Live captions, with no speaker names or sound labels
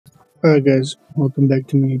Alright guys, welcome back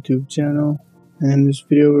to my YouTube channel, and in this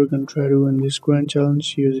video we're gonna try to win this grand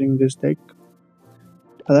challenge using this deck.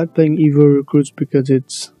 I like playing Evo recruits because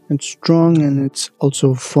it's strong and it's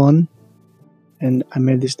also fun, and I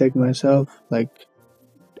made this deck myself, like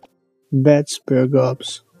bats,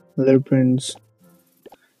 paragops, leopards,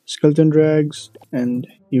 skeleton drags, and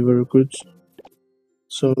Evo recruits.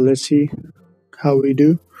 So let's see how we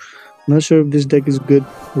do. I'm not sure if this deck is good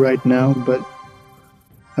right now, but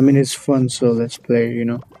I mean it's fun, so let's play.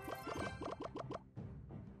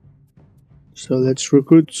 So let's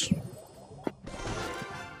recruit.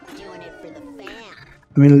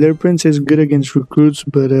 I mean, Lair Prince is good against recruits,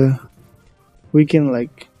 but we can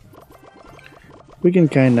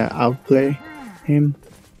kind of outplay him.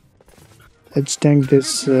 Let's tank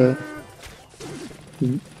this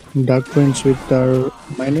Dark Prince with our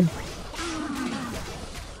miner.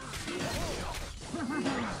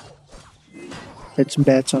 Let's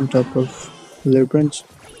bats on top of Lair Prince,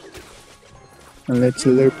 and let's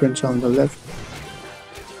Lair Prince on the left.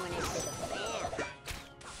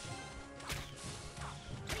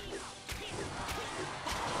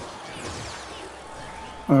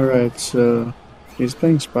 Alright, so he's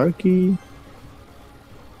playing Sparky.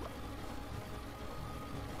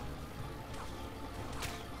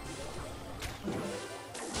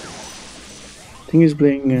 I think he's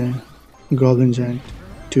playing Goblin Giant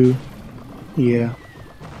too. Yeah.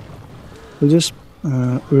 We'll just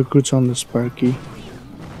recruits on the Sparky.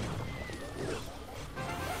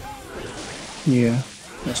 Yeah,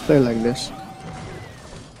 let's play like this.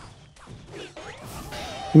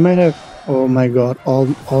 You might have. Oh my god!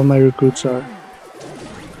 All my recruits are.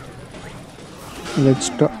 Let's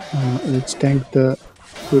tank the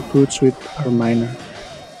recruits with our miner.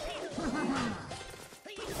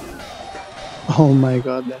 Oh my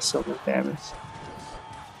god! That's so much damage.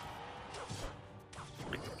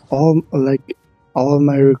 All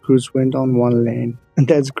my recruits went on one lane, and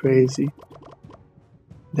that's crazy.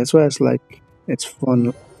 That's why it's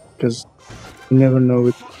fun, because you never know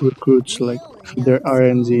with recruits, like they're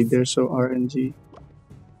RNG, they're so RNG.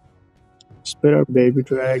 Split our baby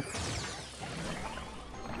drag.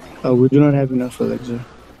 Oh, we do not have enough elixir.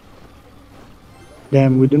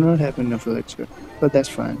 Damn, we do not have enough elixir, but that's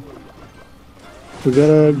fine. We got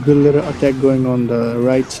a good little attack going on the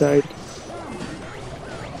right side.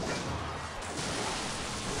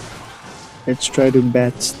 Let's try to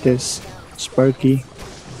bats this Sparky.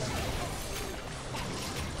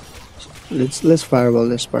 Let's fireball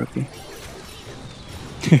this Sparky.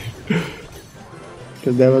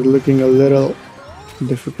 Because that was looking a little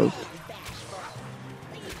difficult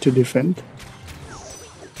to defend.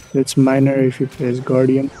 Let's miner if he plays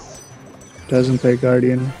Guardian. Doesn't play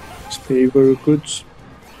Guardian. Let's play Evo recruits.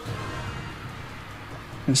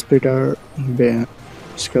 And split our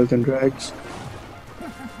skeleton drags.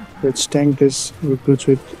 Let's tank this recruits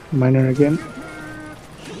with miner again.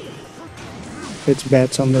 Let's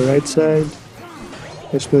bats on the right side.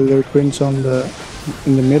 Let's play their prince in the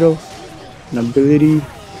middle. An ability.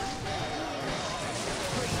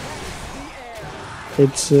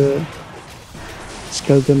 It's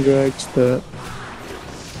skeleton drags the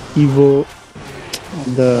Evo,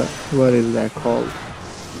 what is that called?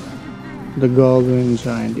 The Goblin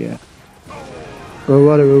Giant, yeah. Or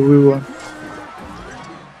whatever we want.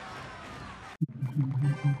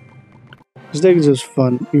 This deck is just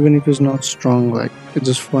fun, even if it's not strong, like it's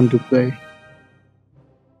just fun to play.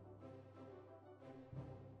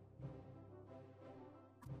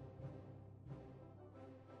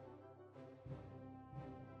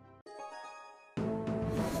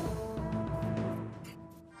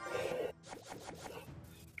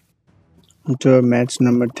 To our match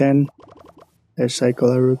number 10, let's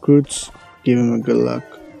cycle our recruits, give him a good luck.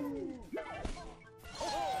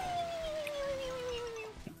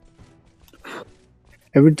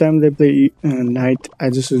 Every time they play Knight, I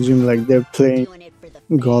just assume like they're playing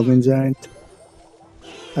Goblin Giant.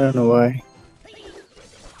 I don't know why.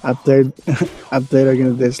 I played I played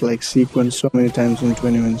against this like sequence so many times in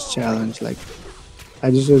 20 minutes challenge. Like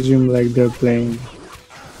I just assume like they're playing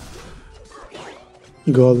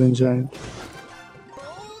Goblin Giant.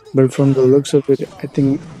 But from the looks of it, I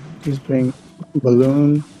think he's playing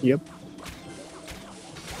Balloon. Yep.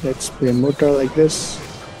 Let's play Mortar like this.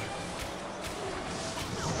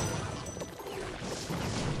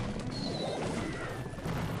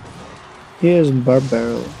 Here's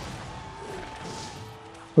Barbarrel.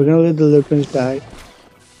 We're gonna let the Leopards die.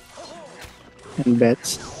 And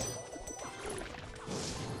bats.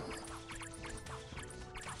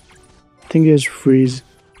 I think he has Freeze.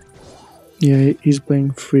 Yeah, he's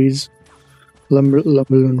playing Freeze.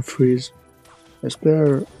 Lumberloon Freeze. Let's play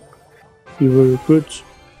our Evo recruits.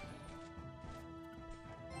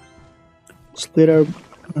 Split our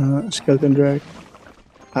skeleton drag.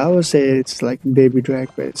 I always say it's like baby drag,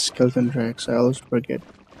 but it's skeleton drag, so I always forget.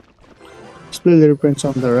 Split little prints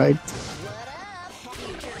on the right.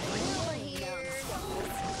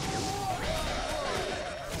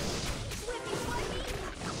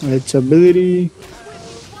 Its ability.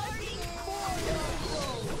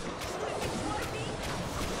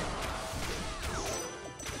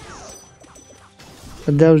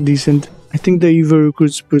 But that was decent. I think the Evo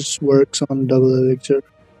recruits push works on double elixir.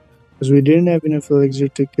 Because we didn't have enough elixir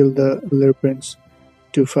to kill the little prince.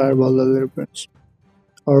 To fireball the little prince.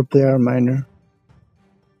 Or play our miner.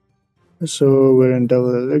 So we're in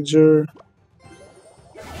double elixir.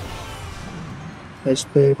 Let's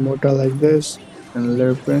play Mortar like this. And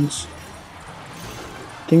little prince.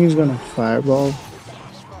 I think he's gonna fireball.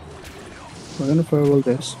 We're gonna fireball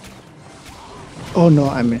this. Oh no,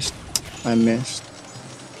 I missed. I missed.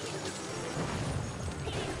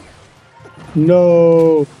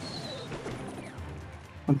 No!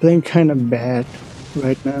 I'm playing kinda bad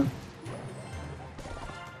right now.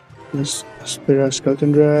 Let's split our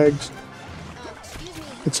skeleton drags.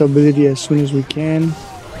 Its ability as soon as we can.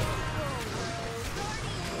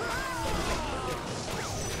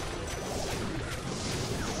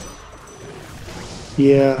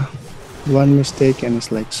 Yeah, one mistake and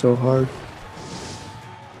it's like so hard.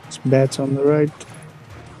 It's bats on the right.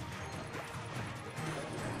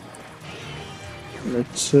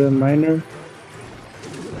 Let's miner.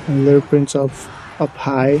 And little prince up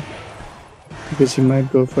high. Because he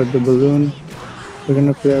might go for the balloon. We're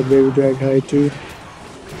gonna play our baby drag high too.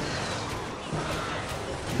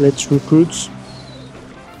 Let's recruits.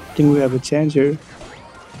 I think we have a chance here.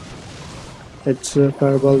 Let's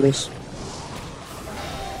fireball this.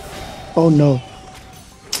 Oh no.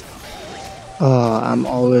 I'm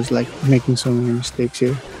always like making so many mistakes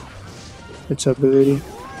here. Its ability.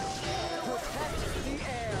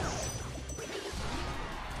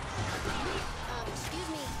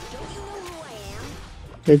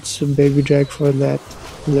 It's a baby drag for that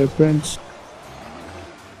little prince.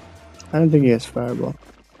 I don't think he has fireball.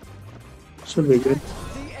 Should be good.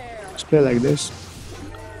 Let's play like this.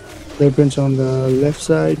 Little prince on the left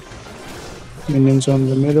side. Minions on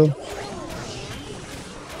the middle.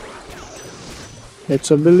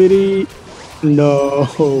 Its ability.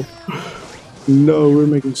 No. No, we're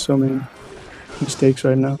making so many mistakes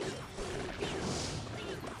right now.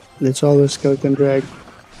 Let's always skeleton drag.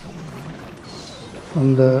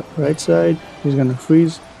 On the right side, he's gonna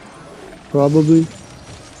freeze. Probably.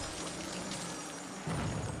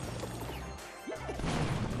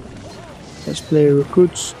 Let's play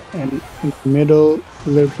recruits and in the middle,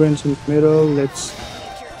 little prince in the middle. Let's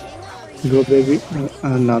go baby,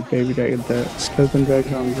 not baby drag, the skeleton drag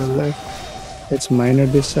on the left. Let's miner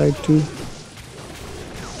this side too.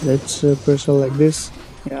 Let's press all like this.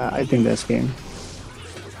 Yeah, I think that's game.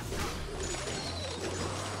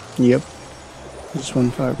 Yep. Just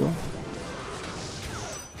one fireball.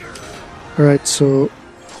 Alright, so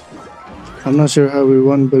I'm not sure how we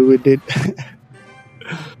won, but we did.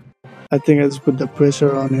 I think I just put the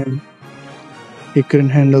pressure on him. He couldn't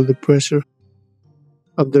handle the pressure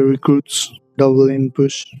of the recruits. Double in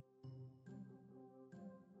push.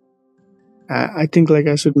 I think like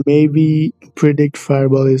I should maybe predict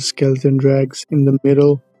fireball is skeleton drags in the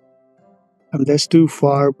middle. That's too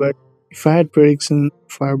far, but if I had prediction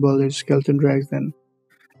fireball is skeleton drags, then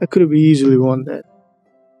I could have easily won that.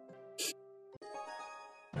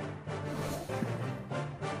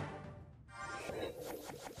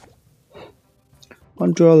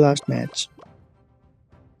 On to our last match.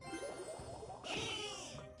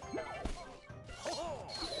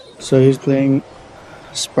 So he's playing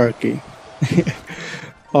Sparky.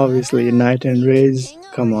 Obviously, Knight and Raise.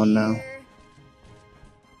 Come on now.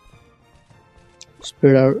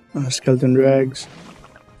 Spit out skeleton drags.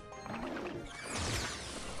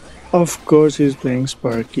 Of course, he's playing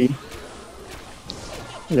Sparky.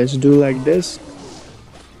 Let's do like this.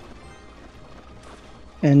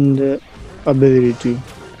 And ability too.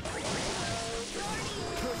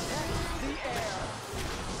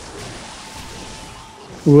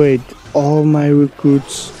 Wait, all my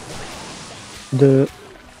recruits, the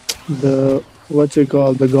what's it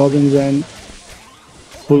called, the goblins, and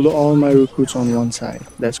pulled all my recruits on one side.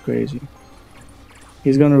 That's crazy.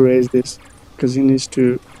 He's gonna raise this because he needs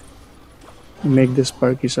to make the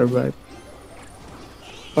Sparky survive,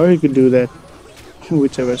 or he could do that,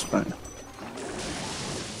 whichever is fine.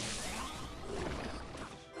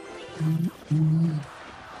 I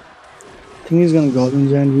think he's gonna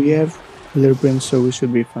goblins, and we have little prince, so we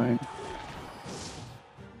should be fine.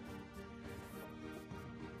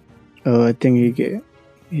 Oh, I think he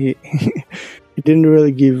he didn't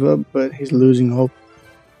really give up, but he's losing hope.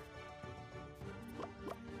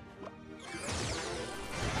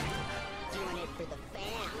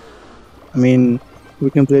 I mean, we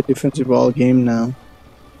can play defensive all game now.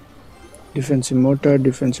 Defensive mortar,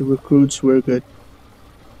 defensive recruits, we're good.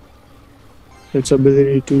 Its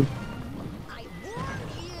ability to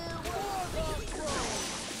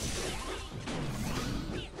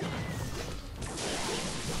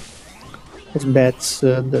let's bats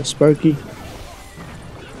the Sparky.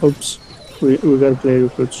 Oops, we gotta play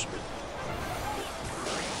recruits.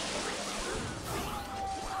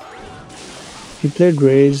 He played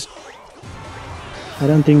Rays. I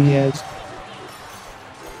don't think he has.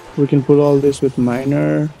 We can pull all this with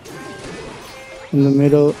Miner in the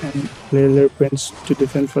middle and play their Prince to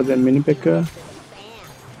defend for their mini P.E.K.K.A.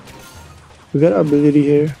 We got ability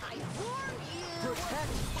here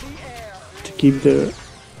to keep the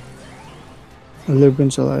other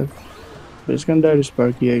Prince alive. But it's gonna die to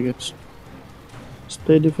Sparky, I guess. Let's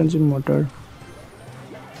play defensive mortar.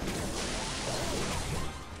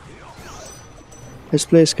 Let's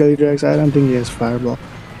play Skellydrax. I don't think he has Fireball.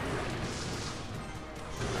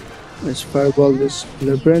 Let's Fireball this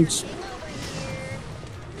other Prince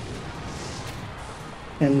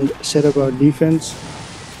and set up our defense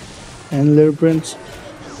and Little Prince.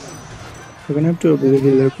 We're gonna have to ability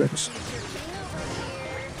Little Prince.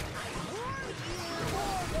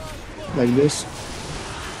 Like this.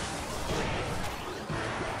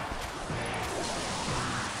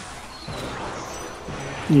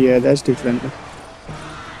 Yeah, that's defender.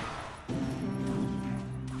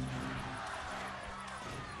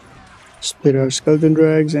 Split our skeleton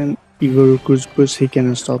drags and Evo Ruku's push. He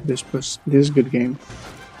cannot stop this push. This is good game.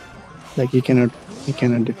 Like he cannot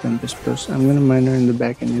defend this push. I'm gonna miner in the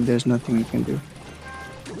back and there's nothing we can do.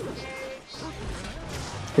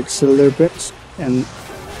 It's Silver Pits and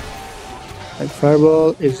like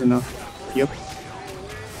Fireball is enough. Yep.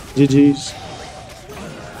 GG's.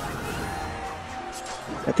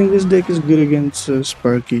 I think this deck is good against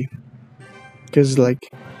Sparky. Because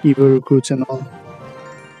like Evo recruits and all.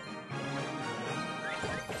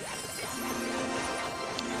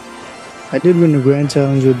 I did win a grand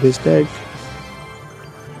challenge with this deck.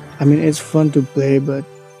 I mean, it's fun to play, but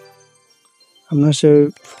I'm not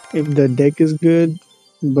sure if the deck is good.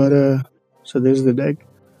 But so there's the deck.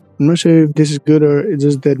 I'm not sure if this is good or it's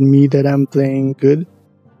just that me that I'm playing good.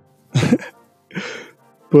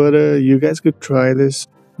 But you guys could try this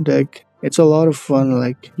deck. It's a lot of fun.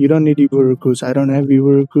 Like you don't need Evo recruits. I don't have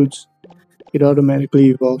Evo recruits. It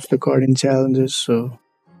automatically evolves the card in challenges. So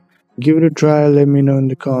give it a try. Let me know in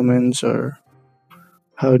the comments or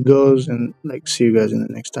how it goes, and like see you guys in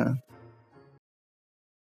the next time.